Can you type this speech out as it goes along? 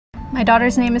My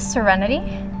daughter's name is Serenity.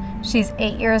 She's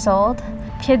 8 years old.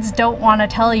 Kids don't want to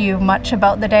tell you much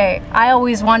about the day. I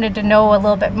always wanted to know a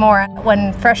little bit more.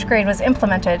 When FreshGrade was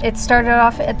implemented, it started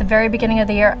off at the very beginning of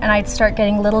the year and I'd start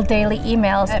getting little daily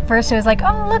emails. At first it was like,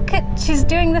 oh look, she's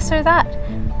doing this or that.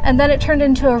 And then it turned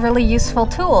into a really useful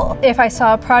tool. If I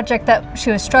saw a project that she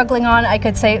was struggling on, I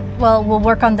could say, well, we'll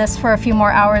work on this for a few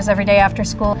more hours every day after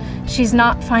school. She's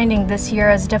not finding this year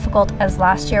as difficult as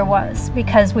last year was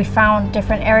because we found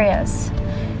different areas.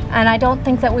 And I don't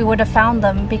think that we would have found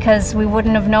them because we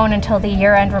wouldn't have known until the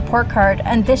year-end report card.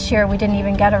 And this year we didn't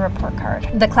even get a report card.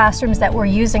 The classrooms that were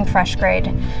using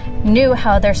FreshGrade knew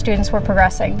how their students were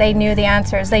progressing. They knew the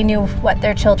answers. They knew what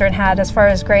their children had as far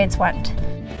as grades went.